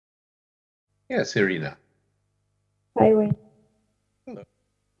Yes, Irina. Hi, Wayne. Hello.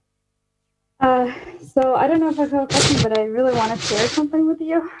 So I don't know if I have a question, but I really want to share something with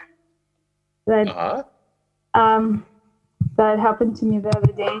you that Uh-huh. um, that happened to me the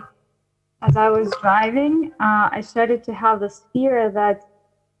other day. As I was driving, I started to have this fear that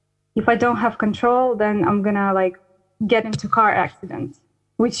if I don't have control, then I'm gonna like get into car accidents,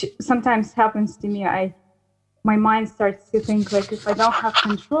 which sometimes happens to me. My mind starts to think like if I don't have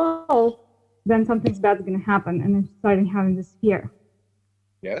control, then something's bad's gonna happen, and I'm starting having this fear.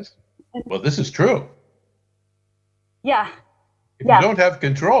 Yes. Well, this is true. Yeah, If you yeah, don't have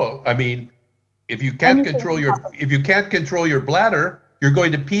control, I mean, anything can happen. if you can't control your bladder, you're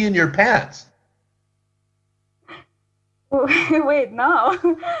going to pee in your pants. Wait, no.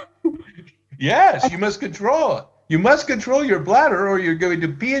 Yes, you must control it. You must control your bladder or you're going to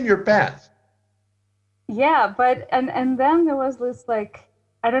pee in your pants. Yeah, but and then there was this like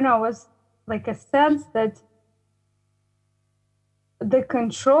I don't know, it was like a sense that the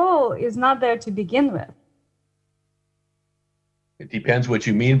control is not there to begin with. It depends what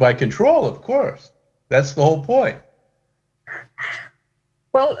you mean by control, of course. That's the whole point.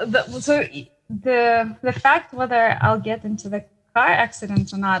 Well, the fact whether I'll get into the car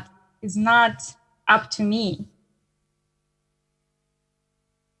accident or not is not up to me.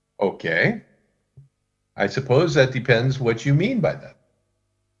 Okay. I suppose that depends what you mean by that.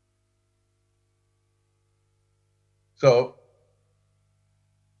 So,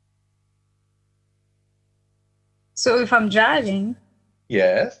 So if I'm driving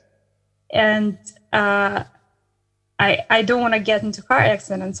yes, and I don't want to get into car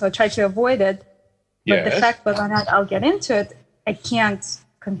accident, so I try to avoid it. But the yes. fact whether or not I'll get into it, I can't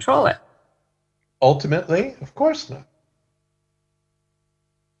control it. Ultimately, of course not.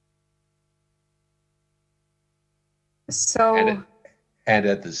 So And, and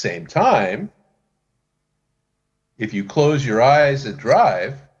at the same time, if you close your eyes and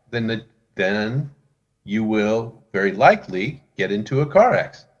drive, then you will very likely get into a car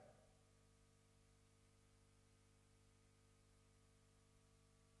accident.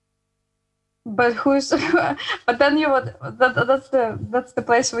 but who's but then you would that's the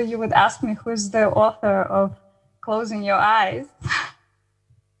place where you would ask me who's the author of closing your eyes,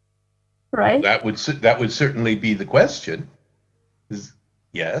 right? That would certainly be the question.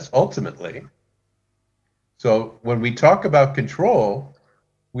 Yes, ultimately. So when we talk about control,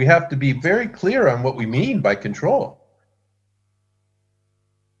 we have to be very clear on what we mean by control.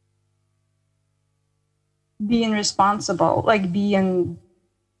 Being responsible, like being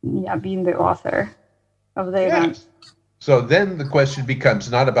the author of the event. Yes. So then the question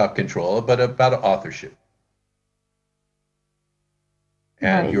becomes not about control, but about authorship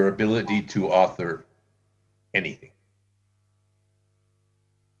and Right, your ability to author anything.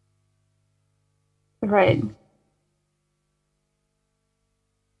 right.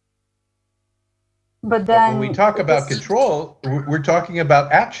 But But when we then talk about this, control, we're talking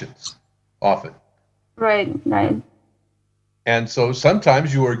about actions often. right, right, And so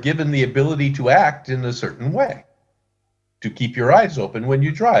sometimes you are given the ability to act in a certain way, to keep your eyes open when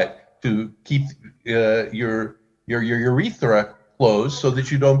you drive, to keep your urethra closed so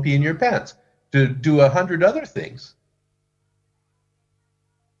that you don't pee in your pants, to do 100 other things.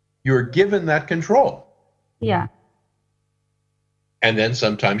 You're given that control. yeah. And then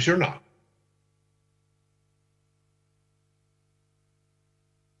sometimes you're not.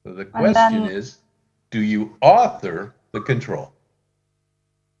 So the And question then is, do you author the control?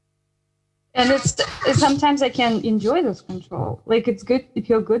 and it's sometimes I can enjoy this control. Like it's good, it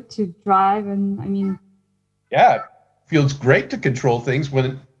feel good to drive, and I mean, Yeah, it feels great to control things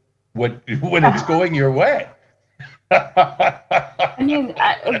when it's going your way. I mean,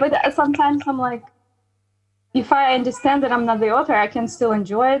 but sometimes I'm like, if I understand that I'm not the author, I can still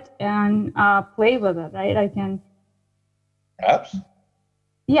enjoy it and play with it, right? I can, Perhaps.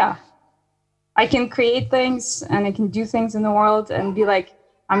 yeah, I can create things and I can do things in the world and be like,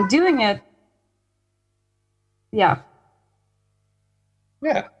 I'm doing it. Yeah,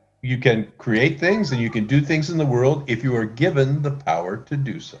 Yeah. You can create things and you can do things in the world if you are given the power to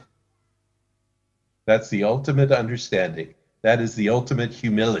do so. That's the ultimate understanding. That is the ultimate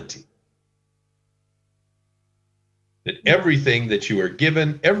humility. That yeah. everything that you are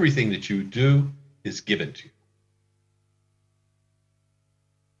given, everything that you do is given to you.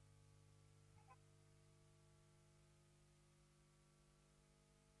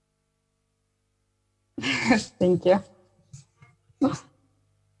 Thank you.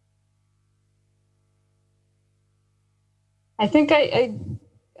 I think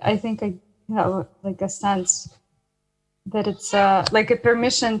I think I have like a sense that it's like a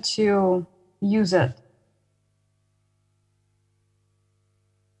permission to use it.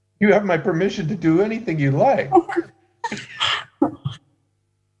 You have my permission to do anything you like.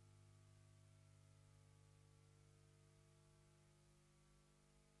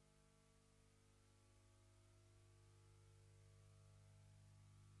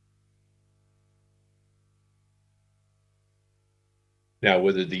 Now,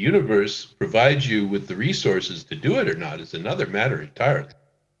 whether the universe provides you with the resources to do it or not is another matter entirely.